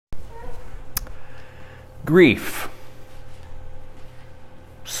grief,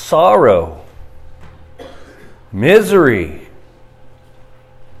 sorrow, misery,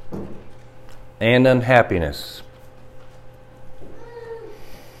 and unhappiness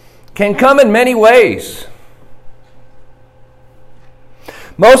can come in many ways.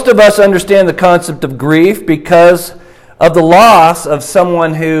 Most of us understand the concept of grief because of the loss of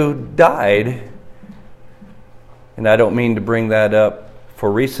someone who died. And I don't mean to bring that up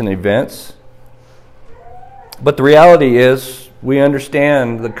for recent events. But the reality is, we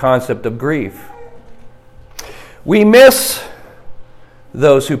understand the concept of grief. We miss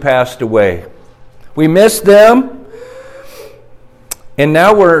those who passed away. We miss them, and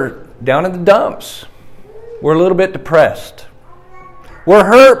now we're down in the dumps. We're a little bit depressed. We're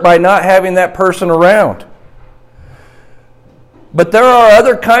hurt by not having that person around. But there are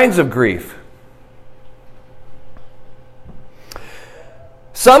other kinds of grief.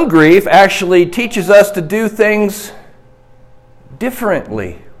 Some grief actually teaches us to do things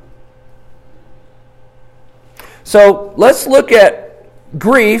differently. So let's look at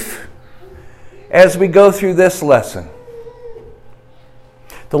grief as we go through this lesson.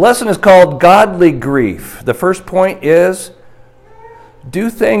 The lesson is called Godly Grief. The first point is do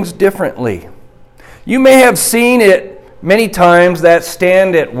things differently. You may have seen it many times, that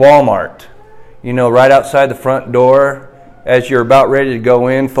stand at Walmart. You know, right outside the front door as you're about ready to go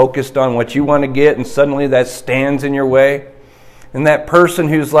in, focused on what you want to get, and suddenly that stands in your way. And that person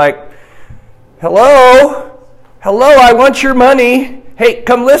who's like, hello, I want your money. Hey,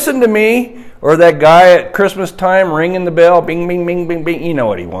 come listen to me. Or that guy at Christmas time ringing the bell, bing, bing, bing, bing, bing. You know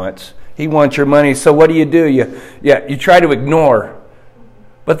what he wants. He wants your money. So what do? You try to ignore.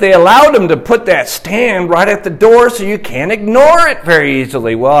 But they allowed him to put that stand right at the door so you can't ignore it very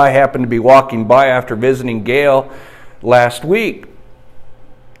easily. Well, I happened to be walking by after visiting Gail last week,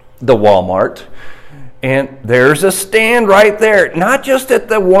 the Walmart, and there's a stand right there, not just at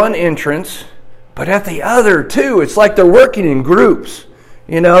the one entrance, but at the other too. It's like they're working in groups.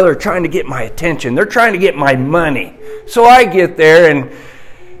 You know, they're trying to get my attention. They're trying to get my money. So I get there, and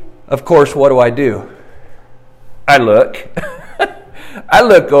of course, what do? I look. I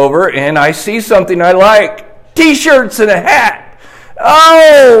look over, and I see something I like. T-shirts and a hat.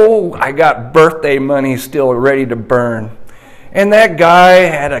 Oh, I got birthday money still ready to burn. And that guy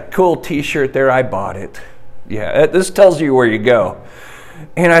had a cool T-shirt there. I bought it. Yeah, this tells you where you go.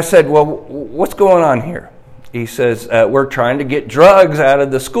 And I said, well, what's going on here? He says, we're trying to get drugs out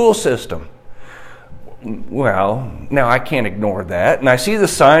of the school system. Well, now I can't ignore that. And I see the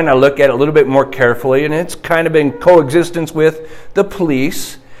sign, I look at it a little bit more carefully, and it's kind of in coexistence with the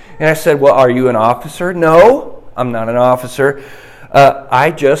police. And I said, well, are you an officer? No, I'm not an officer.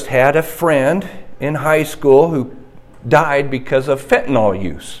 I just had a friend in high school who died because of fentanyl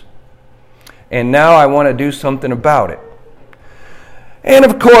use. And now I want to do something about it. And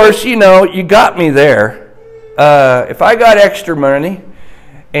of course, you know, you got me there. If I got extra money,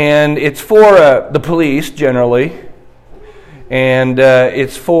 and it's for the police generally, and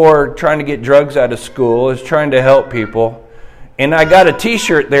it's for trying to get drugs out of school, it's trying to help people, and I got a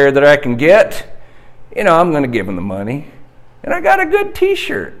T-shirt there that I can get, you know, I'm going to give them the money. And I got a good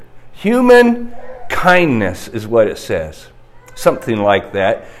T-shirt. Human kindness is what it says. Something like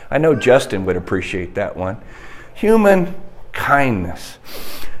that. I know Justin would appreciate that one. Human kindness.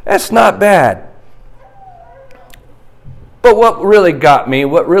 That's not bad. But what really got me,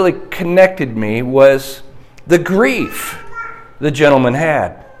 what really connected me, was the grief the gentleman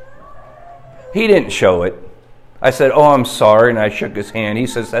had. He didn't show it. I said, oh, I'm sorry, and I shook his hand. He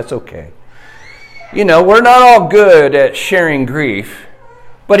says, that's okay. You know, we're not all good at sharing grief,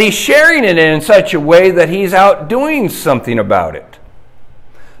 but he's sharing it in such a way that he's out doing something about it.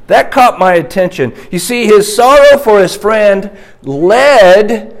 That caught my attention. You see, his sorrow for his friend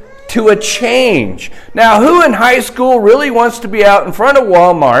led to a change. Now, who in high school really wants to be out in front of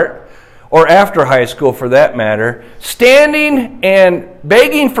Walmart, or after high school for that matter, standing and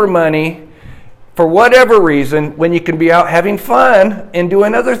begging for money for whatever reason when you can be out having fun and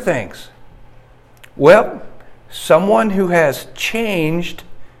doing other things? Well, someone who has changed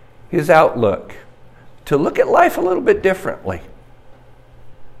his outlook to look at life a little bit differently.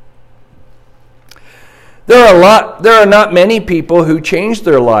 There are not many people who change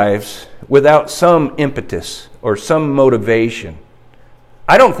their lives without some impetus or some motivation.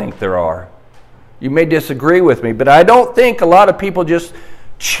 I don't think there are. You may disagree with me, but I don't think a lot of people just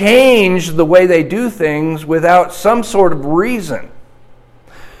change the way they do things without some sort of reason.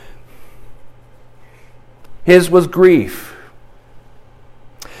 His was grief.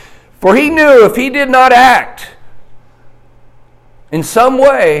 For he knew if he did not act in some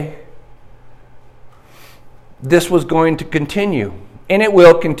way, this was going to continue. And it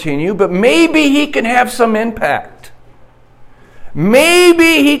will continue, but maybe he can have some impact.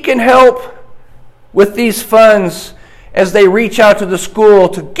 Maybe he can help with these funds as they reach out to the school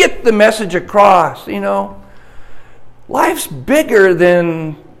to get the message across. Life's bigger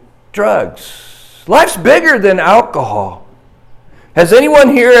than drugs. Life's bigger than alcohol. Has anyone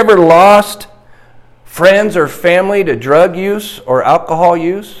here ever lost friends or family to drug use or alcohol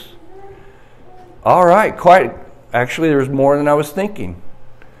use? All right, quite. Actually, there's more than I was thinking.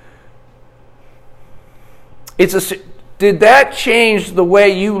 Did that change the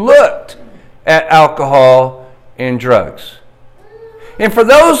way you looked at alcohol and drugs? And for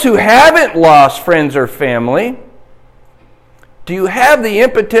those who haven't lost friends or family, do you have the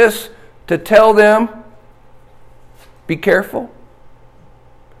impetus to tell them, be careful?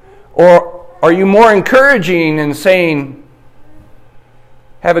 Or are you more encouraging and saying,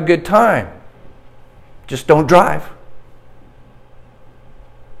 have a good time, just don't drive?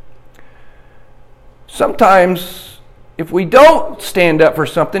 Sometimes, if we don't stand up for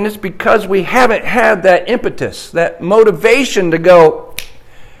something, it's because we haven't had that impetus, that motivation to go,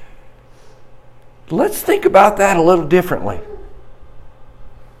 let's think about that a little differently.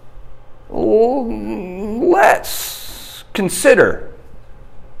 Let's consider.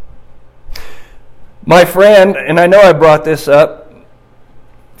 My friend, and I know I brought this up,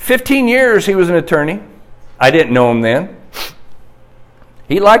 15 years he was an attorney. I didn't know him then.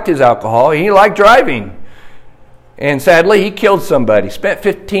 He liked his alcohol. He liked driving. And sadly, he killed somebody. Spent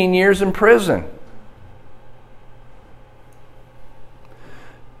 15 years in prison.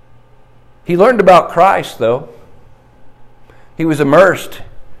 He learned about Christ, though. He was immersed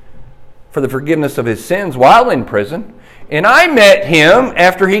for the forgiveness of his sins while in prison. And I met him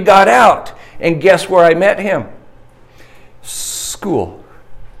after he got out. And guess where I met him? School.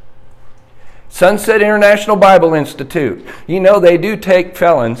 Sunset International Bible Institute. They do take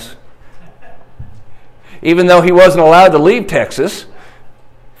felons. Even though he wasn't allowed to leave Texas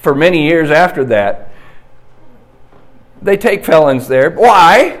for many years after that. They take felons there.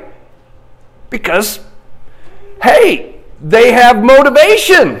 Why? Because, hey, they have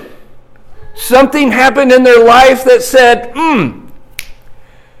motivation. Something happened in their life that said,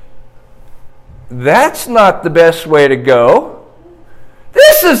 that's not the best way to go.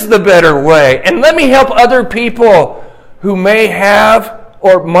 This is the better way. And let me help other people who may have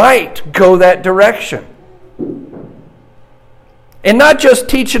or might go that direction. And not just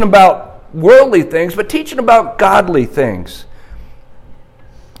teaching about worldly things, but teaching about godly things.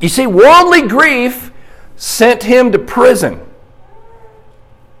 You see, worldly grief sent him to prison.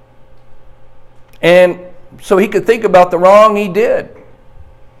 And so he could think about the wrong he did.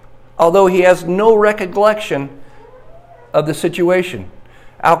 Although he has no recollection of the situation.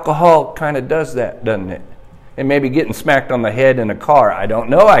 Alcohol kind of does that, doesn't it? And maybe getting smacked on the head in a car. I don't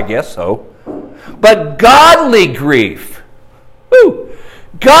know, I guess so. But godly grief,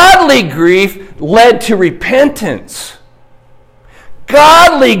 godly grief led to repentance.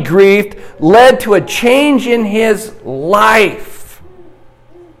 Godly grief led to a change in his life.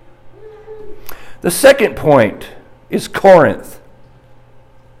 The second point is Corinth.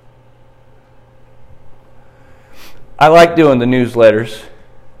 I like doing the newsletters.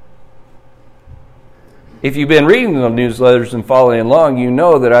 If you've been reading the newsletters and following along, you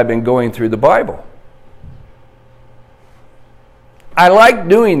know that I've been going through the Bible. I like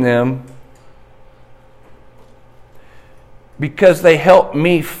doing them because they help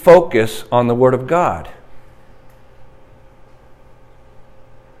me focus on the Word of God.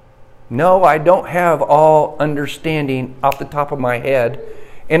 No, I don't have all understanding off the top of my head,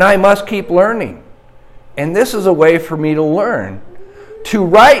 and I must keep learning. And this is a way for me to learn. To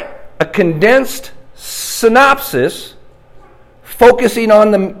write a condensed synopsis focusing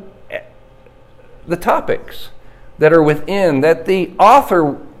on the topics that are within, that the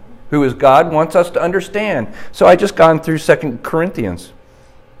author, who is God, wants us to understand. So I just gone through 2 Corinthians.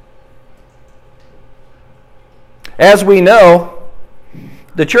 As we know,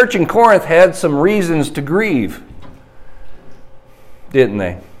 the church in Corinth had some reasons to grieve, didn't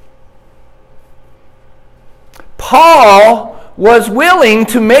they? Paul was willing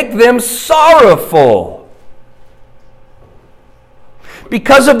to make them sorrowful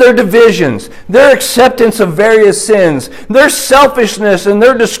because of their divisions, their acceptance of various sins, their selfishness, and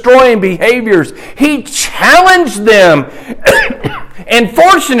their destroying behaviors. He challenged them. And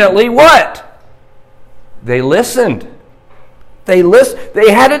fortunately, what? They listened. They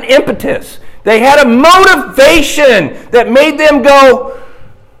had an impetus. They had a motivation that made them go,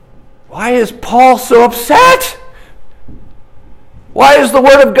 why is Paul so upset? Why is the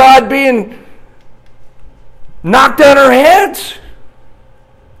Word of God being knocked on our heads?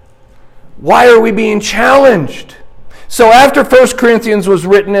 Why are we being challenged? So after 1 Corinthians was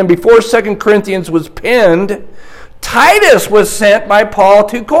written and before 2 Corinthians was penned, Titus was sent by Paul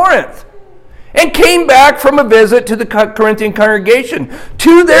to Corinth and came back from a visit to the Corinthian congregation.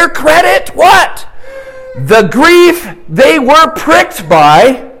 To their credit, what? The grief they were pricked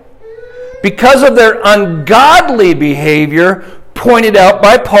by because of their ungodly behavior, pointed out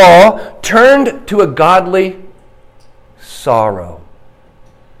by Paul, turned to a godly sorrow.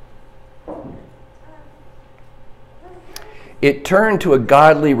 It turned to a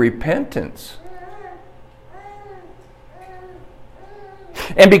godly repentance.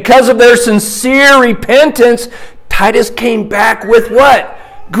 And because of their sincere repentance, Titus came back with what?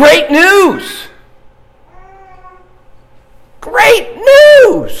 Great news. Great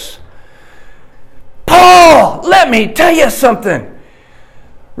news. Paul, let me tell you something.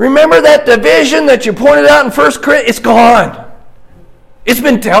 Remember that division that you pointed out in 1 Corinthians? It's gone. It's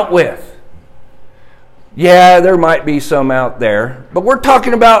been dealt with. Yeah, there might be some out there, but we're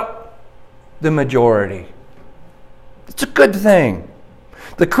talking about the majority. It's a good thing.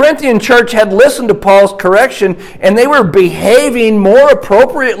 The Corinthian church had listened to Paul's correction, and they were behaving more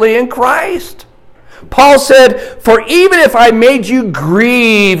appropriately in Christ. Paul said, "For even if I made you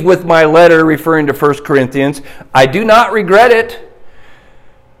grieve with my letter," referring to 1 Corinthians, "I do not regret it,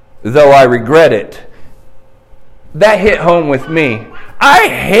 though I regret it." That hit home with me. I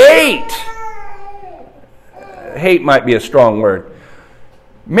hate might be a strong word,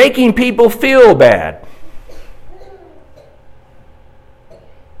 making people feel bad.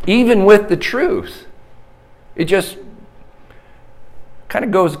 Even with the truth. It just kind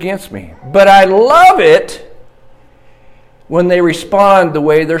of goes against me. But I love it when they respond the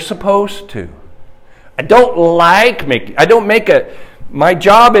way they're supposed to. My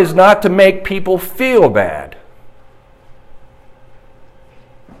job is not to make people feel bad.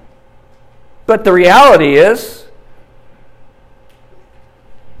 But the reality is,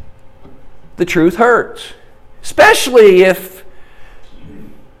 the truth hurts. Especially if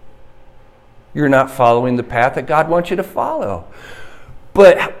you're not following the path that God wants you to follow.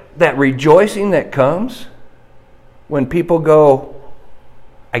 But that rejoicing that comes when people go,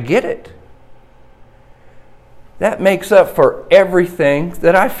 "I get it," that makes up for everything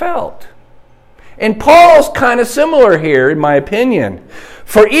that I felt. And Paul's kind of similar here, in my opinion.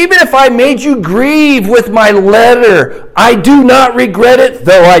 "For even if I made you grieve with my letter, I do not regret it,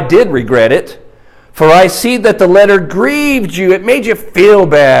 though I did regret it. For I see that the letter grieved you. It made you feel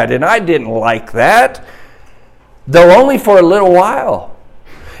bad, and I didn't like that, though only for a little while.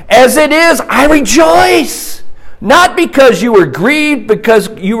 As it is, I rejoice, not because you were grieved, because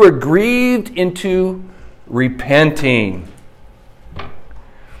you were grieved into repenting."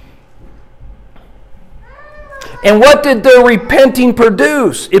 And what did the repenting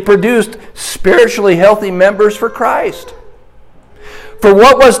produce? It produced spiritually healthy members for Christ. For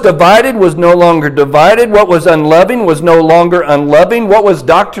what was divided was no longer divided. What was unloving was no longer unloving. What was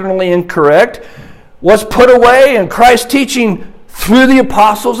doctrinally incorrect was put away, and Christ's teaching through the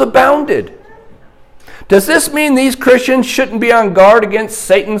apostles abounded. Does this mean these Christians shouldn't be on guard against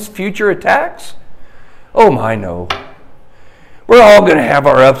Satan's future attacks? Oh my, no. We're all going to have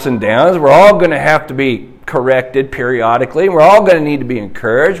our ups and downs. We're all going to have to be corrected periodically. We're all going to need to be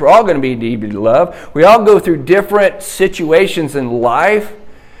encouraged. We're all going to need to be loved. We all go through different situations in life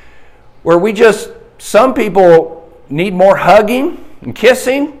where some people need more hugging and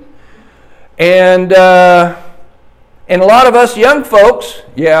kissing. And a lot of us young folks,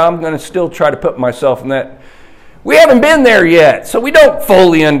 I'm going to still try to put myself in that. We haven't been there yet, so we don't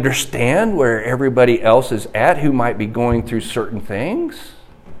fully understand where everybody else is at who might be going through certain things.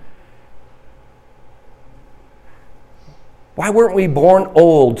 Why weren't we born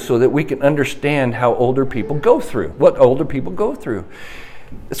old so that we can understand how older people go through, what older people go through?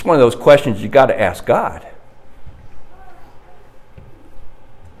 It's one of those questions you got to ask God.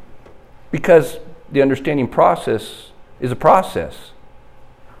 Because the understanding process is a process.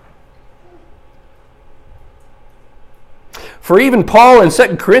 For even Paul in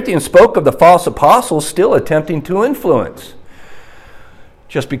 2 Corinthians spoke of the false apostles still attempting to influence.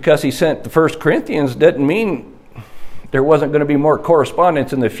 Just because he sent the 1 Corinthians doesn't mean there wasn't going to be more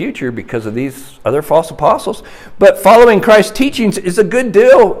correspondence in the future because of these other false apostles. But following Christ's teachings is a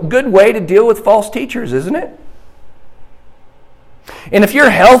good way to deal with false teachers, isn't it? And if you're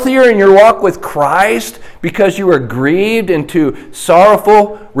healthier in your walk with Christ because you were grieved into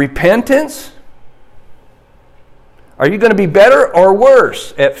sorrowful repentance, are you going to be better or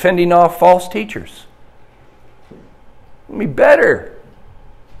worse at fending off false teachers? You'll be better.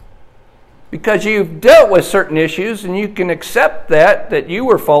 because you've dealt with certain issues and you can accept that you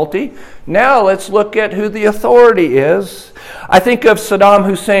were faulty. Now let's look at who the authority is. I think of Saddam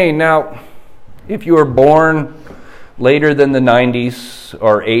Hussein. Now, if you were born later than the 90s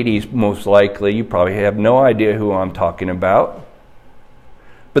or 80s, most likely, you probably have no idea who I'm talking about.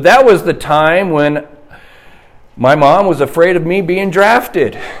 But that was the time when my mom was afraid of me being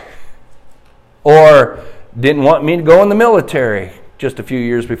drafted or didn't want me to go in the military just a few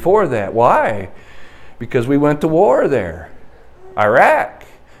years before that. Why? Because we went to war there, Iraq.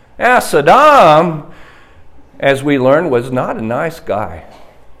 Now, Saddam, as we learned, was not a nice guy.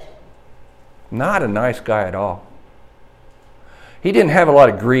 Not a nice guy at all. He didn't have a lot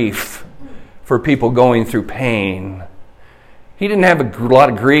of grief for people going through pain. He didn't have a lot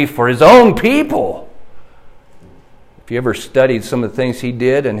of grief for his own people. If you ever studied some of the things he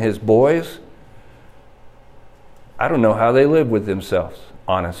did and his boys, I don't know how they lived with themselves,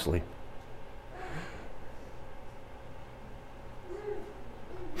 honestly.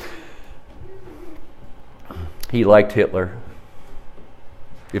 He liked Hitler,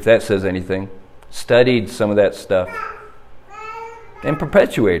 if that says anything. Studied some of that stuff and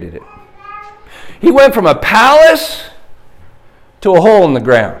perpetuated it. He went from a palace to a hole in the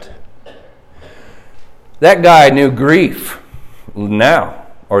ground. That guy knew grief now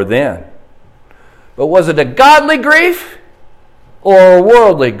or then. But was it a godly grief or a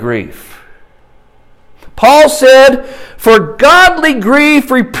worldly grief? Paul said, for godly grief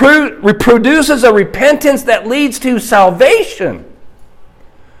reproduces a repentance that leads to salvation.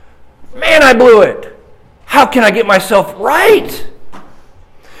 Man, I blew it. How can I get myself right?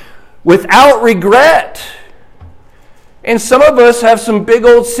 Without regret. And some of us have some big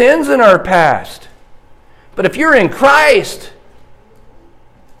old sins in our past. But if you're in Christ,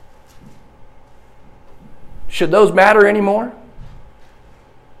 should those matter anymore?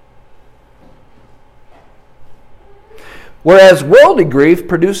 Whereas worldly grief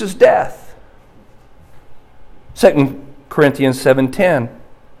produces death. 2 Corinthians 7:10.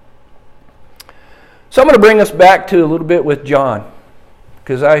 So I'm going to bring us back to a little bit with John,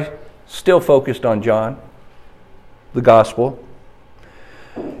 because I still focused on John, the gospel.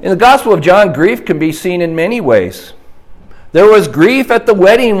 In the Gospel of John, grief can be seen in many ways. There was grief at the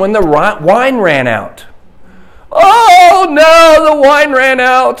wedding when the wine ran out. Oh no, the wine ran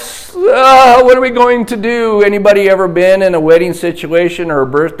out. What are we going to do? Anybody ever been in a wedding situation or a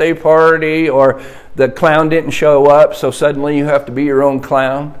birthday party, or the clown didn't show up, so suddenly you have to be your own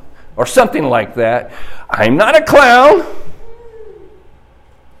clown? Or something like that. I'm not a clown.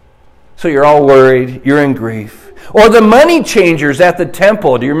 So you're all worried. You're in grief. Or the money changers at the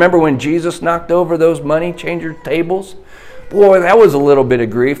temple. Do you remember when Jesus knocked over those money changer tables? Boy, that was a little bit of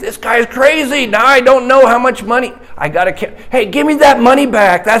grief. This guy's crazy. Now I don't know how much money. Hey, give me that money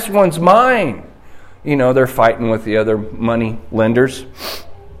back. That one's mine. You know, they're fighting with the other money lenders.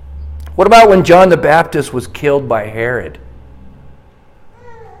 What about when John the Baptist was killed by Herod?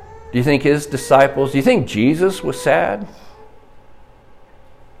 Do you think his disciples, do you think Jesus was sad?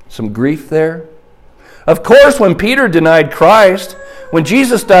 Some grief there? Of course, when Peter denied Christ, when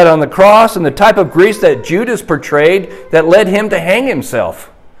Jesus died on the cross, and the type of grief that Judas portrayed that led him to hang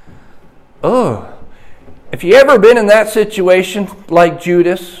himself. Oh, if you ever been in that situation like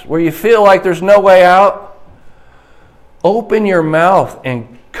Judas, where you feel like there's no way out, open your mouth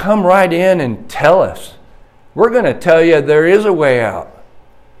and come right in and tell us. We're going to tell you there is a way out.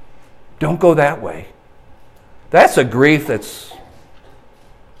 Don't go that way. That's a grief that's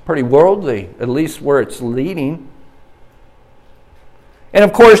pretty worldly, at least where it's leading. And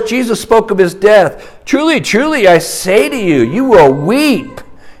of course, Jesus spoke of his death. Truly, truly, I say to you, you will weep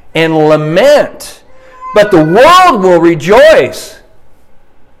and lament, but the world will rejoice.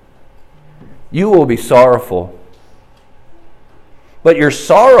 You will be sorrowful, but your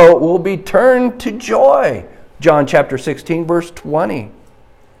sorrow will be turned to joy. John chapter 16, verse 20.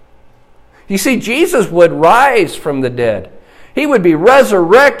 You see, Jesus would rise from the dead. He would be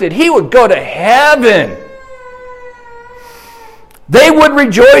resurrected. He would go to heaven. They would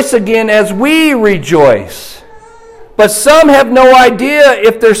rejoice again as we rejoice. But some have no idea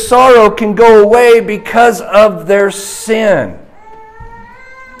if their sorrow can go away because of their sin.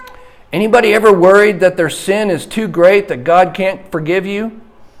 Anybody ever worried that their sin is too great, that God can't forgive you?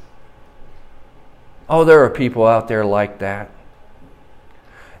 Oh, there are people out there like that.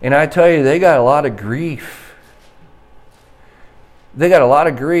 And I tell you, they got a lot of grief. They got a lot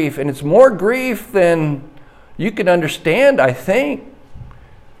of grief, and it's more grief than you can understand, I think.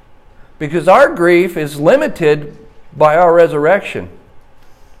 Because our grief is limited by our resurrection,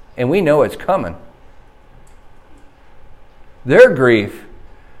 and we know it's coming. Their grief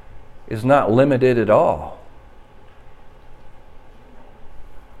is not limited at all.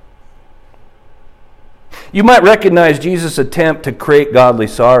 You might recognize Jesus' attempt to create godly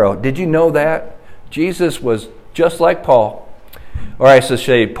sorrow. Did you know that? Jesus was just like Paul. Or I should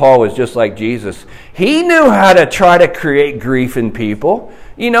say, Paul was just like Jesus. He knew how to try to create grief in people.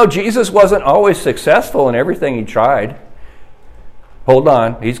 You know, Jesus wasn't always successful in everything he tried. Hold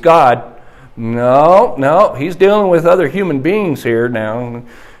on, he's God. No, he's dealing with other human beings here now.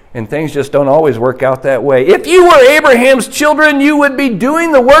 And things just don't always work out that way. If you were Abraham's children, you would be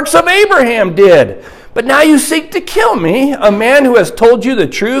doing the works of Abraham did. But now you seek to kill me, a man who has told you the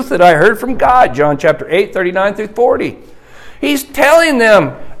truth that I heard from God. John chapter 8, 39 through 40. He's telling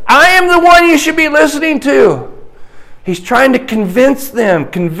them, I am the one you should be listening to. He's trying to convince them,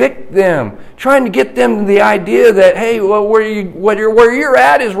 convict them, trying to get them to the idea that, hey, well, where you're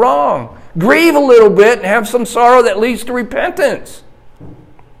at is wrong. Grieve a little bit and have some sorrow that leads to repentance.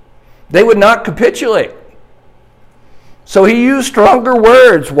 They would not capitulate. So he used stronger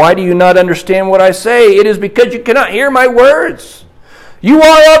words. Why do you not understand what I say? It is because you cannot hear my words. You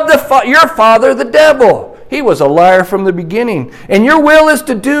are of your father, the devil. He was a liar from the beginning. And your will is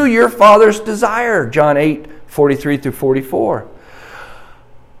to do your father's desire. John 8, 43 through 44.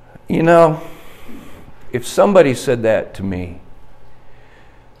 You know, if somebody said that to me,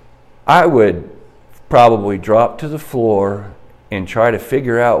 I would probably drop to the floor and try to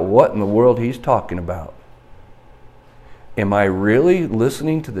figure out what in the world he's talking about. Am I really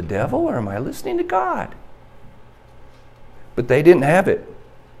listening to the devil or am I listening to God? But they didn't have it.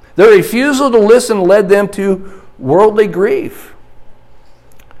 Their refusal to listen led them to worldly grief.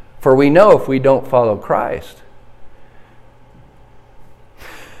 For we know if we don't follow Christ,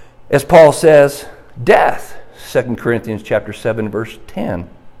 as Paul says, death. 2 Corinthians chapter 7, verse 10.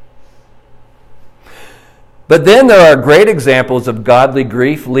 But then there are great examples of godly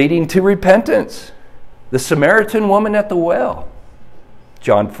grief leading to repentance. The Samaritan woman at the well.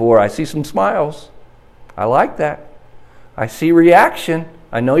 John 4, I see some smiles. I like that. I see reaction.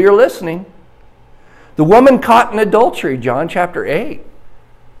 I know you're listening. The woman caught in adultery, John chapter 8.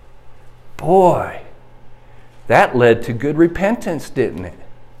 Boy, that led to good repentance, didn't it?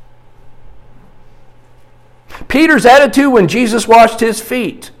 Peter's attitude when Jesus washed his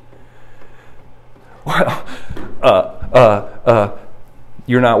feet. Well,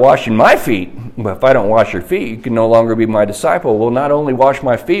 you're not washing my feet. Well, if I don't wash your feet, you can no longer be my disciple. Well, not only wash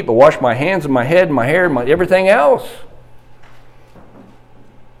my feet, but wash my hands and my head and my hair and everything else.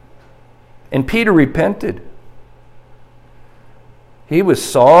 And Peter repented. He was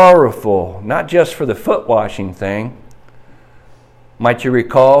sorrowful, not just for the foot washing thing. Might you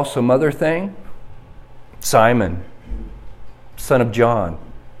recall some other thing? Simon, son of John.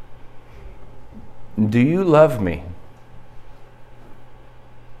 Do you love me?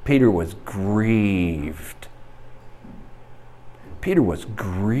 Peter was grieved. Peter was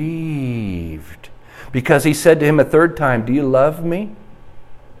grieved because he said to him a third time, do you love me?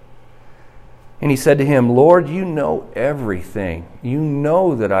 And he said to him, Lord, you know everything. You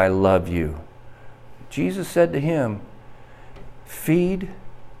know that I love you. Jesus said to him, feed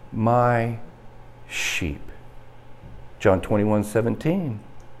my sheep. John 21:17.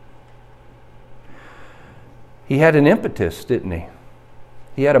 He had an impetus, didn't he?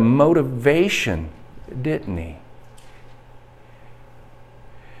 He had a motivation, didn't he?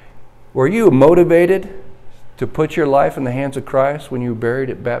 Were you motivated to put your life in the hands of Christ when you were buried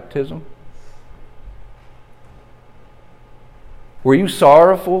at baptism? Were you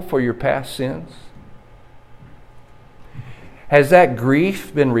sorrowful for your past sins? Has that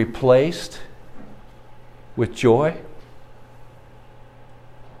grief been replaced with joy?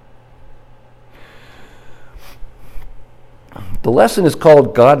 The lesson is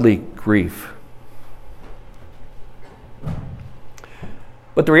called godly grief.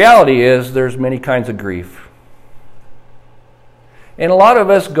 But the reality is there's many kinds of grief. And a lot of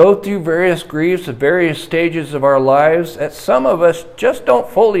us go through various griefs at various stages of our lives that some of us just don't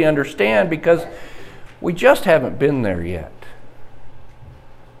fully understand because we just haven't been there yet.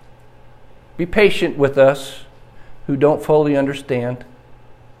 Be patient with us who don't fully understand.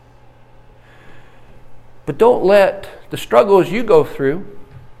 But don't let the struggles you go through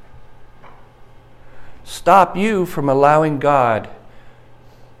stop you from allowing God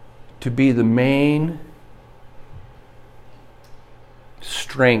to be the main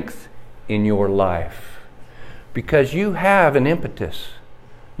strength in your life. Because you have an impetus.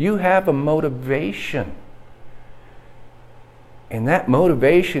 You have a motivation. And that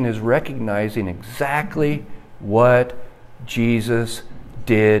motivation is recognizing exactly what Jesus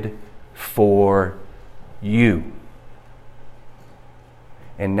did for you.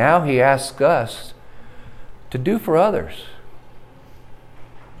 And now He asks us to do for others.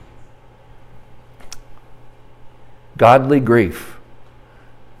 Godly grief.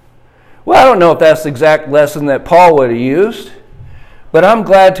 Well, I don't know if that's the exact lesson that Paul would have used, but I'm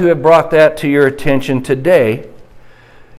glad to have brought that to your attention today